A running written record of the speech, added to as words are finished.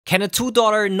Can a $2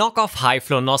 knockoff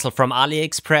high-flow nozzle from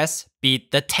Aliexpress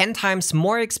beat the 10 times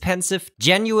more expensive,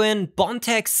 genuine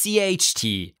Bondtechs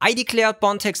CHT? I declared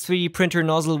Bondtechs 3D printer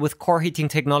nozzle with core heating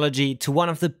technology to one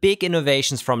of the big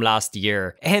innovations from last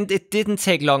year. And it didn't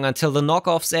take long until the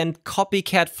knockoffs and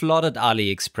copycat flooded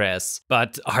Aliexpress.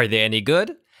 But are they any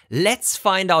good? Let's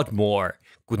find out more.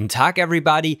 Guten Tag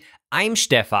everybody, I'm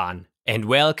Stefan and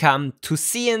welcome to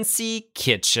CNC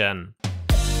Kitchen.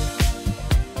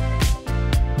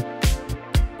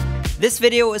 This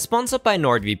video is sponsored by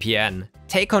NordVPN.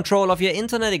 Take control of your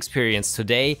internet experience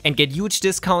today and get huge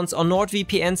discounts on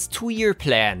NordVPN's 2-year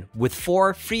plan with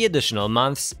 4 free additional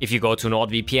months if you go to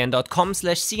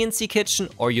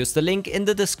nordvpn.com/cnckitchen or use the link in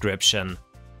the description.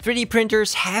 3D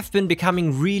printers have been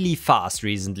becoming really fast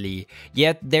recently,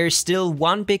 yet there's still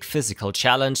one big physical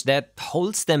challenge that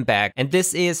holds them back, and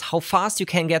this is how fast you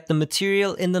can get the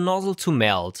material in the nozzle to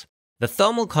melt. The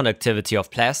thermal conductivity of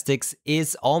plastics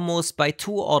is almost by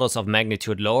 2 orders of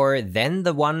magnitude lower than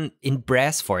the one in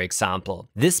brass, for example.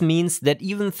 This means that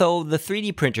even though the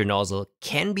 3D printer nozzle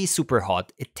can be super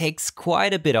hot, it takes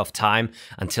quite a bit of time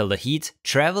until the heat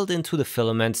traveled into the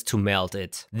filament to melt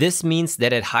it. This means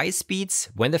that at high speeds,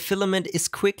 when the filament is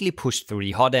quickly pushed through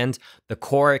the hot end, the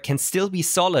core can still be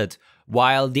solid,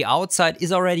 while the outside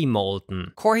is already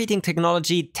molten. Core heating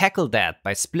technology tackled that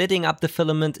by splitting up the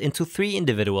filament into 3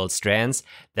 individual strands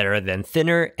that are then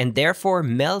thinner and therefore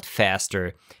melt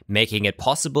faster, making it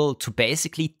possible to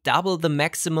basically double the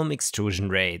maximum extrusion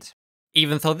rate.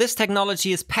 Even though this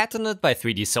technology is patented by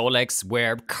 3D Solex,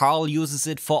 where Carl uses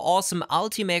it for awesome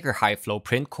Ultimaker high-flow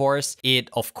print cores, it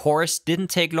of course didn't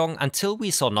take long until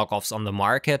we saw knockoffs on the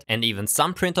market, and even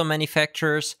some printer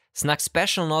manufacturers snuck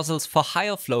special nozzles for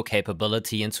higher flow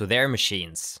capability into their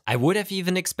machines. I would have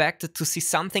even expected to see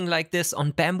something like this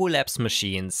on Bambu Labs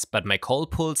machines, but my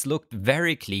cold pulls looked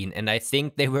very clean and I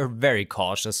think they were very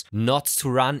cautious not to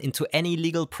run into any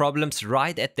legal problems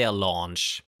right at their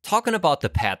launch. Talking about the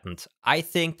patent, I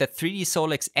think that 3D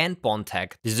Solex and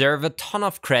Bondtech deserve a ton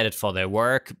of credit for their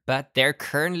work, but there are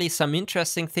currently some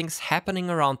interesting things happening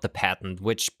around the patent,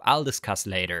 which I'll discuss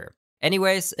later.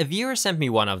 Anyways, a viewer sent me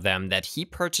one of them that he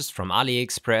purchased from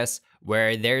AliExpress,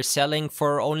 where they're selling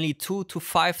for only $2 to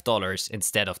 $5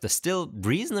 instead of the still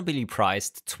reasonably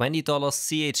priced $20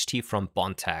 CHT from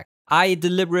Bondtech. I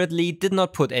deliberately did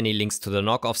not put any links to the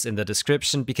knockoffs in the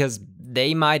description because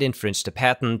they might infringe the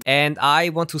patent and I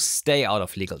want to stay out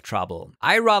of legal trouble.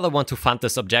 I rather want to fund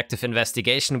this objective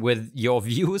investigation with your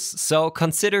views, so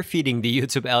consider feeding the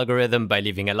YouTube algorithm by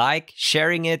leaving a like,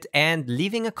 sharing it and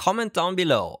leaving a comment down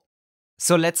below.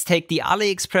 So let's take the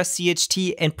Aliexpress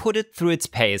CHT and put it through its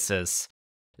paces.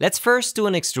 Let's first do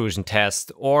an extrusion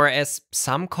test, or as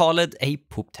some call it, a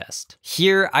poop test.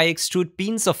 Here I extrude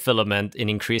beans of filament in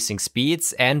increasing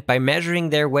speeds, and by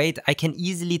measuring their weight I can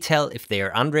easily tell if they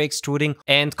are under extruding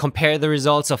and compare the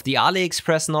results of the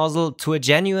Aliexpress nozzle to a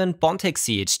genuine Bondtechs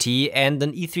CHT and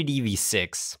an E3D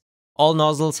V6. All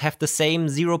nozzles have the same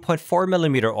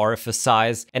 0.4mm orifice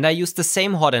size, and I use the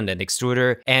same hot end and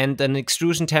extruder and an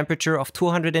extrusion temperature of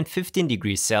 215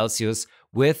 degrees Celsius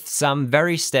with some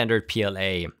very standard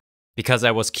PLA. Because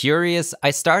I was curious,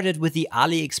 I started with the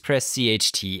Aliexpress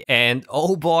CHT and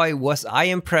oh boy was I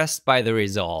impressed by the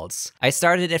results. I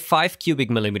started at 5 cubic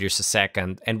millimeters a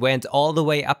second and went all the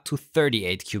way up to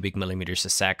 38 cubic millimeters a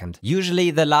second.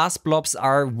 Usually the last blobs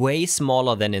are way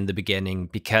smaller than in the beginning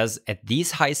because at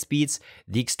these high speeds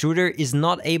the extruder is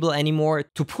not able anymore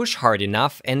to push hard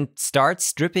enough and starts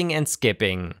stripping and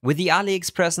skipping. With the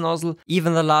Aliexpress nozzle,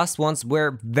 even the last ones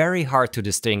were very hard to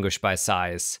distinguish by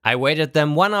size. I weighted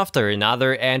them one after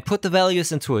another and put the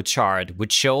values into a chart,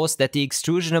 which shows that the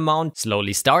extrusion amount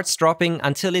slowly starts dropping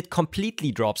until it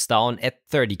completely drops down at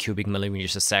 30 cubic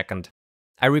millimeters a second.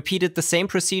 I repeated the same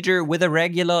procedure with a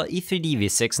regular E3D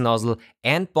V6 nozzle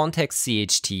and Bondtechs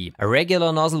CHT. A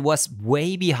regular nozzle was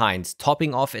way behind,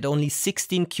 topping off at only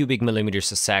 16 cubic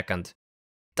millimeters a second.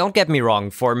 Don't get me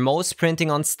wrong, for most printing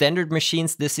on standard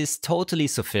machines this is totally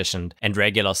sufficient, and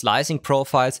regular slicing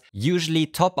profiles usually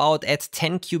top out at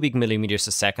 10 cubic millimeters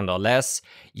a second or less,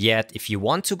 yet if you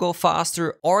want to go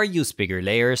faster or use bigger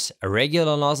layers, a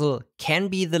regular nozzle can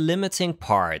be the limiting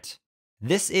part.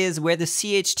 This is where the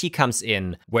CHT comes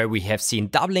in, where we have seen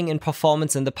doubling in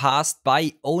performance in the past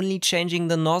by only changing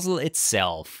the nozzle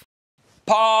itself.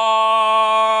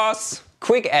 Pause!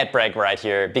 Quick ad break right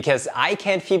here, because I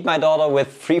can't feed my daughter with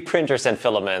free printers and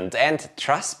filament, and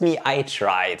trust me, I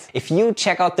tried. If you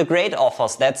check out the great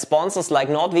offers that sponsors like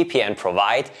NordVPN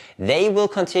provide, they will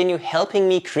continue helping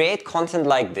me create content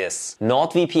like this.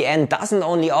 NordVPN doesn't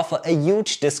only offer a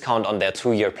huge discount on their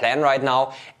 2-year plan right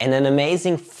now, and an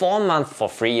amazing 4 months for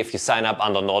free if you sign up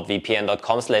under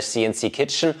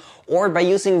nordvpn.com/cnckitchen, or by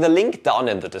using the link down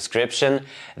in the description.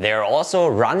 They are also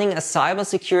running a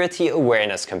cybersecurity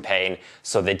awareness campaign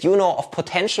so that you know of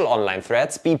potential online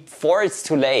threats before it's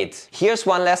too late. Here's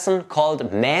one lesson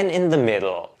called Man in the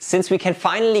Middle. Since we can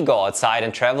finally go outside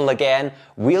and travel again,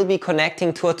 we'll be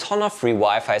connecting to a ton of free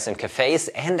Wi-Fis in cafes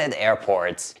and at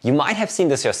airports. You might have seen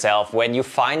this yourself when you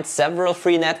find several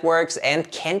free networks and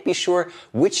can't be sure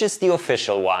which is the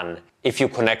official one. If you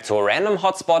connect to a random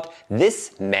hotspot,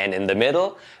 this man in the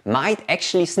middle might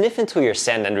actually sniff into your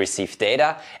send and receive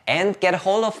data and get a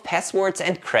hold of passwords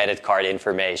and credit card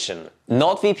information.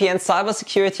 NordVPN's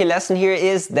cybersecurity lesson here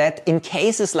is that in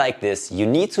cases like this, you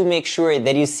need to make sure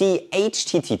that you see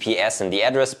HTTPS in the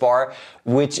address bar,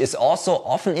 which is also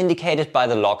often indicated by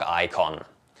the log icon.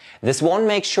 This won't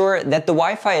make sure that the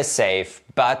Wi-Fi is safe,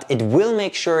 but it will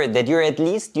make sure that you're at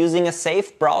least using a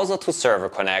safe browser to server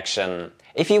connection.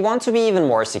 If you want to be even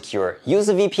more secure, use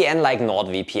a VPN like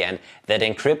NordVPN that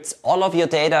encrypts all of your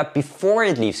data before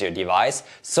it leaves your device,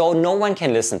 so no one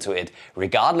can listen to it,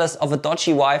 regardless of a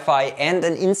dodgy Wi-Fi and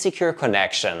an insecure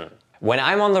connection. When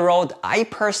I'm on the road, I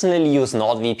personally use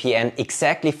NordVPN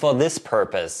exactly for this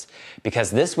purpose,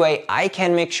 because this way I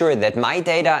can make sure that my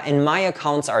data and my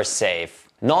accounts are safe.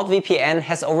 NordVPN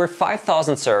has over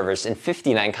 5,000 servers in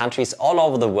 59 countries all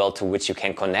over the world to which you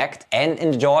can connect and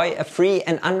enjoy a free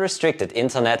and unrestricted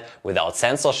internet without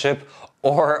censorship,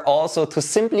 or also to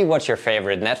simply watch your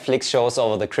favorite Netflix shows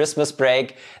over the Christmas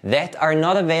break that are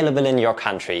not available in your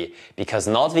country, because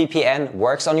NordVPN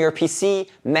works on your PC,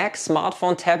 Mac,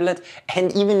 smartphone, tablet,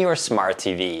 and even your smart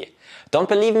TV. Don't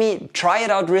believe me? Try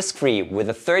it out risk-free with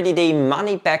a 30-day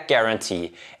money-back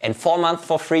guarantee and 4 months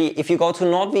for free if you go to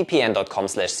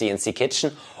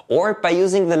nordvpn.com/cnckitchen or by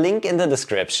using the link in the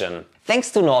description.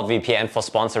 Thanks to NordVPN for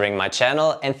sponsoring my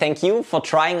channel, and thank you for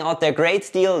trying out their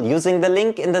great deal using the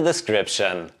link in the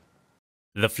description.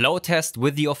 The flow test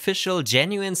with the official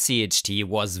genuine CHT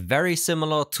was very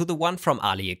similar to the one from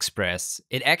Aliexpress.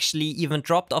 It actually even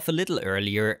dropped off a little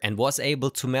earlier and was able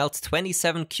to melt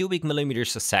 27 cubic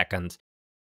millimeters a second.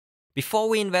 Before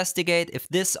we investigate if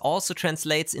this also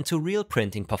translates into real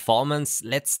printing performance,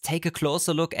 let's take a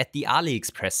closer look at the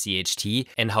Aliexpress CHT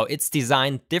and how its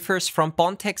design differs from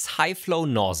Bondtechs' high-flow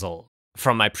nozzle.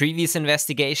 From my previous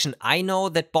investigation, I know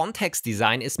that Bondtechs'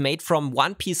 design is made from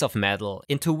one piece of metal,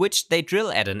 into which they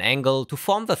drill at an angle to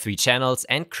form the 3 channels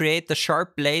and create the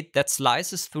sharp blade that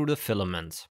slices through the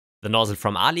filament. The nozzle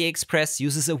from Aliexpress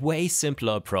uses a way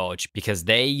simpler approach, because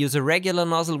they use a regular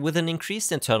nozzle with an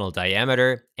increased internal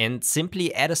diameter and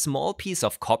simply add a small piece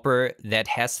of copper that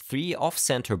has 3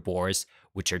 off-center bores,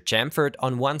 which are chamfered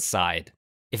on one side.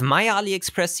 If my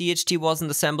Aliexpress CHT wasn't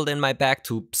assembled in my bag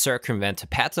to circumvent a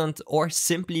patent, or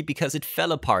simply because it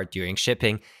fell apart during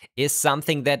shipping, is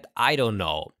something that I don't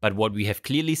know. But what we have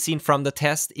clearly seen from the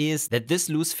test is that this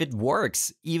loose fit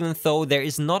works, even though there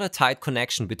is not a tight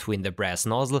connection between the brass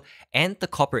nozzle and the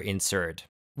copper insert.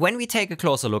 When we take a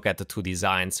closer look at the 2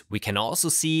 designs, we can also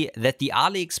see that the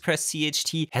Aliexpress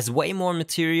CHT has way more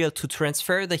material to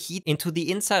transfer the heat into the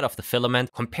inside of the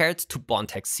filament compared to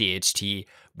Bondtech CHT,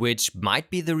 which might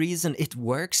be the reason it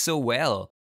works so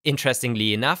well.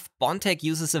 Interestingly enough, Bondtech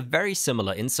uses a very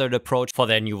similar insert approach for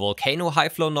their new Volcano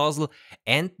high-flow nozzle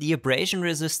and the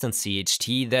abrasion-resistant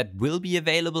CHT that will be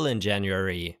available in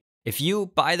January. If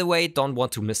you, by the way, don't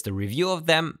want to miss the review of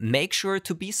them, make sure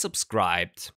to be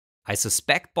subscribed. I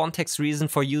suspect Bondtech's reason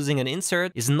for using an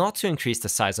insert is not to increase the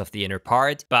size of the inner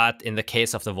part, but in the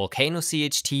case of the Volcano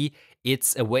CHT,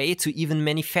 it's a way to even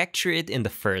manufacture it in the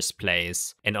first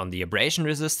place. And on the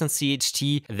abrasion-resistant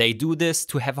CHT, they do this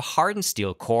to have a hardened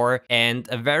steel core and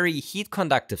a very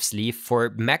heat-conductive sleeve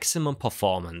for maximum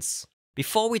performance.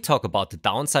 Before we talk about the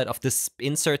downside of this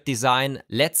insert design,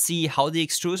 let's see how the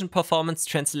extrusion performance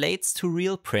translates to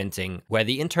real printing, where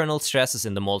the internal stresses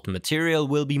in the molten material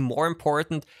will be more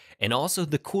important and also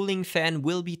the cooling fan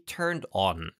will be turned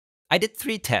on. I did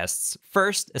 3 tests.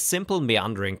 First, a simple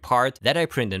meandering part that I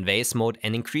print in vase mode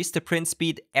and increase the print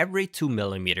speed every 2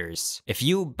 mm. If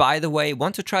you, by the way,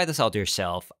 want to try this out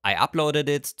yourself, I uploaded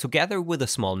it together with a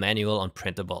small manual on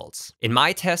printables. In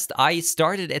my test, I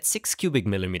started at 6 cubic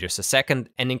millimeters a second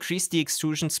and increased the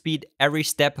extrusion speed every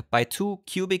step by 2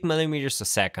 cubic millimeters a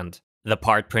second. The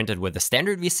part printed with the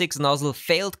standard V6 nozzle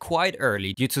failed quite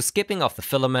early due to skipping of the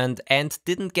filament and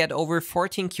didn't get over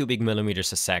 14 cubic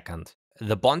millimeters a second.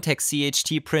 The Bondtech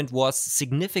CHT print was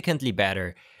significantly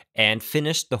better and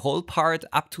finished the whole part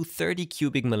up to 30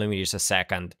 cubic millimeters a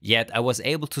second, yet I was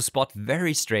able to spot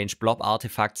very strange blob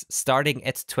artifacts starting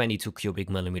at 22 cubic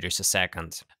millimeters a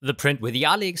second. The print with the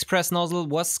Aliexpress nozzle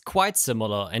was quite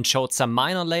similar and showed some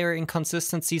minor layer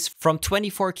inconsistencies from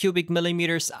 24 cubic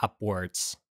millimeters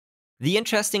upwards. The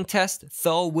interesting test,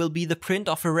 though, will be the print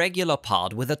of a regular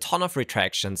part with a ton of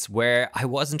retractions, where I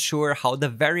wasn't sure how the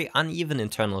very uneven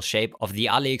internal shape of the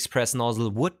Aliexpress nozzle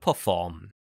would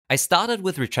perform. I started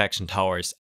with retraction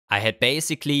towers. I had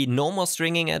basically no more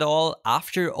stringing at all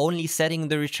after only setting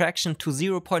the retraction to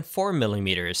 0.4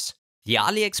 millimeters. The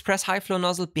Aliexpress high flow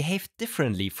nozzle behaved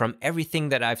differently from everything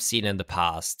that I've seen in the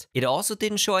past. It also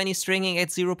didn't show any stringing at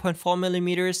 0.4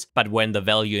 millimeters, but when the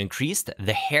value increased,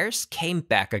 the hairs came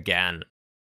back again.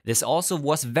 This also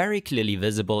was very clearly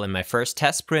visible in my first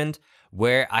test print,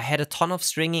 where I had a ton of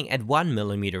stringing at 1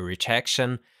 millimeter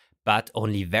retraction, but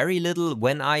only very little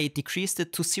when I decreased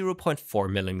it to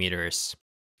 0.4 millimeters.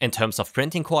 In terms of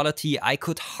printing quality, I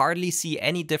could hardly see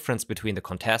any difference between the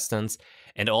contestants,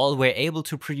 and all were able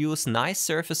to produce nice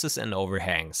surfaces and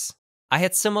overhangs. I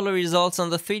had similar results on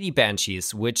the 3D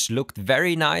Banshees, which looked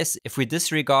very nice if we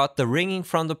disregard the ringing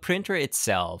from the printer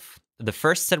itself. The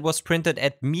first set was printed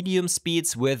at medium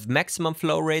speeds with maximum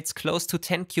flow rates close to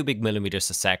 10 cubic millimeters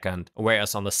a second,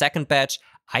 whereas on the second batch,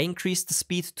 I increased the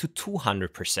speed to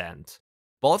 200%.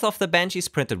 Both of the Banshees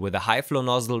printed with a high flow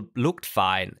nozzle looked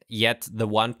fine, yet the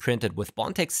one printed with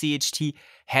Bondtech CHT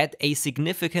had a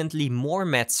significantly more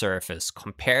matte surface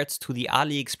compared to the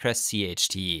Aliexpress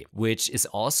CHT, which is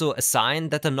also a sign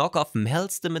that the knockoff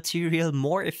melts the material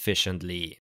more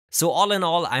efficiently. So all in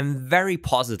all, I'm very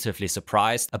positively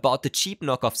surprised about the cheap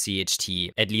knockoff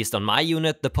CHT. At least on my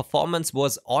unit, the performance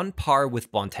was on par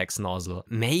with Bondtech's nozzle,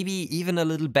 maybe even a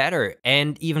little better,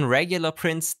 and even regular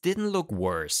prints didn't look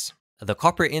worse. The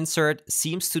copper insert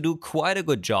seems to do quite a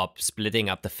good job splitting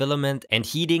up the filament and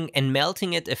heating and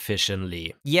melting it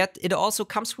efficiently. Yet it also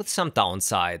comes with some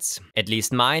downsides. At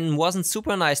least mine wasn't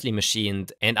super nicely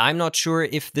machined, and I'm not sure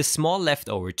if this small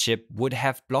leftover chip would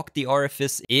have blocked the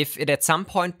orifice if it at some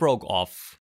point broke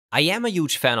off. I am a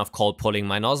huge fan of cold pulling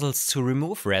my nozzles to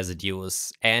remove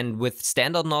residues, and with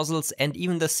standard nozzles and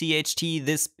even the CHT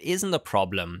this isn't a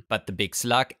problem, but the big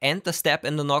slug and the step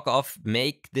in the knockoff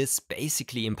make this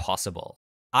basically impossible.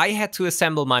 I had to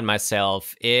assemble mine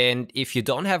myself, and if you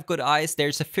don't have good eyes,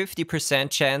 there's a 50%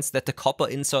 chance that the copper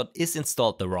insert is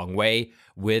installed the wrong way,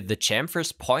 with the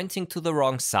chamfers pointing to the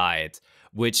wrong side,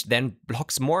 which then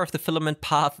blocks more of the filament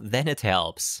path than it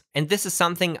helps. And this is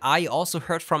something I also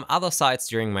heard from other sites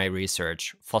during my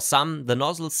research. For some, the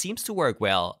nozzle seems to work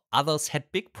well, others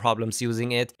had big problems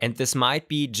using it, and this might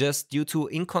be just due to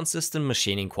inconsistent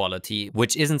machining quality,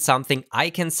 which isn't something I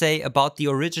can say about the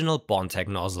original Bondtech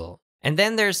nozzle. And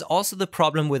then there's also the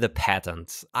problem with the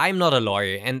patent. I'm not a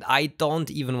lawyer and I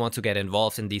don't even want to get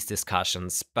involved in these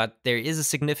discussions, but there is a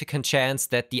significant chance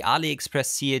that the Aliexpress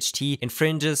CHT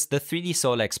infringes the 3D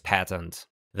Solex patent.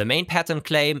 The main patent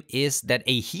claim is that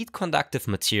a heat-conductive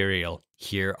material,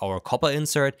 here our copper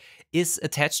insert, is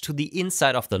attached to the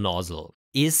inside of the nozzle.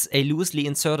 Is a loosely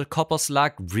inserted copper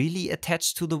slug really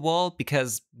attached to the wall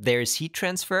because there is heat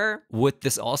transfer? Would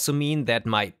this also mean that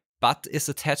my butt is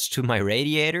attached to my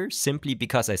radiator simply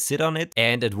because I sit on it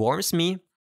and it warms me?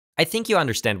 I think you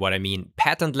understand what I mean.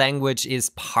 Patent language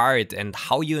is part, and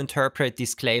how you interpret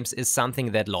these claims is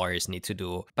something that lawyers need to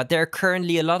do. But there are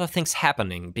currently a lot of things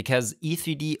happening because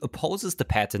E3D opposes the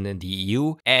patent in the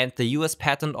EU and the US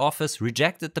Patent Office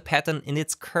rejected the patent in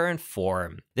its current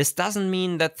form. This doesn't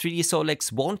mean that 3D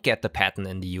Solex won't get the patent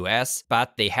in the US,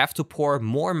 but they have to pour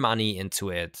more money into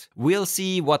it. We'll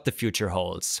see what the future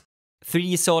holds.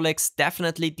 3D Solex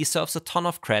definitely deserves a ton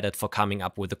of credit for coming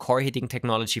up with the core heating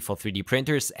technology for 3D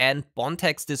printers, and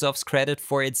Bondtechs deserves credit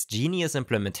for its genius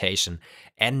implementation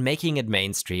and making it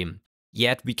mainstream.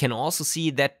 Yet we can also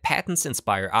see that patents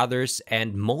inspire others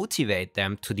and motivate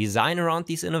them to design around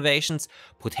these innovations,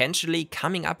 potentially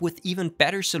coming up with even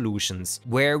better solutions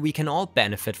where we can all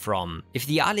benefit from. If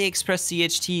the Aliexpress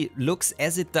CHT looks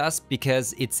as it does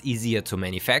because it's easier to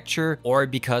manufacture or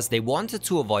because they wanted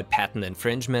to avoid patent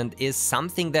infringement is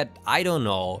something that I don't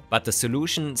know, but the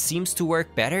solution seems to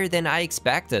work better than I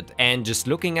expected, and just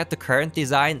looking at the current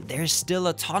design, there's still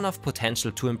a ton of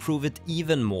potential to improve it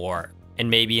even more. And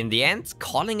maybe in the end,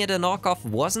 calling it a knockoff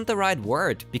wasn't the right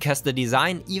word, because the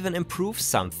design even improves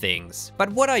some things.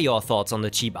 But what are your thoughts on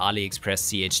the cheap Aliexpress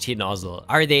CHT nozzle?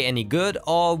 Are they any good,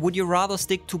 or would you rather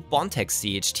stick to Bondtechs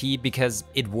CHT because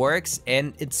it works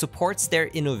and it supports their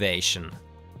innovation?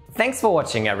 Thanks for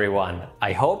watching, everyone.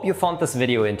 I hope you found this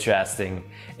video interesting.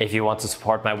 If you want to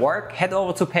support my work, head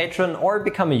over to Patreon or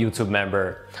become a YouTube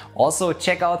member. Also,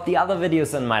 check out the other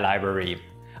videos in my library.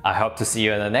 I hope to see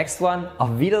you in the next one.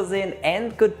 Auf Wiedersehen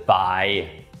and goodbye.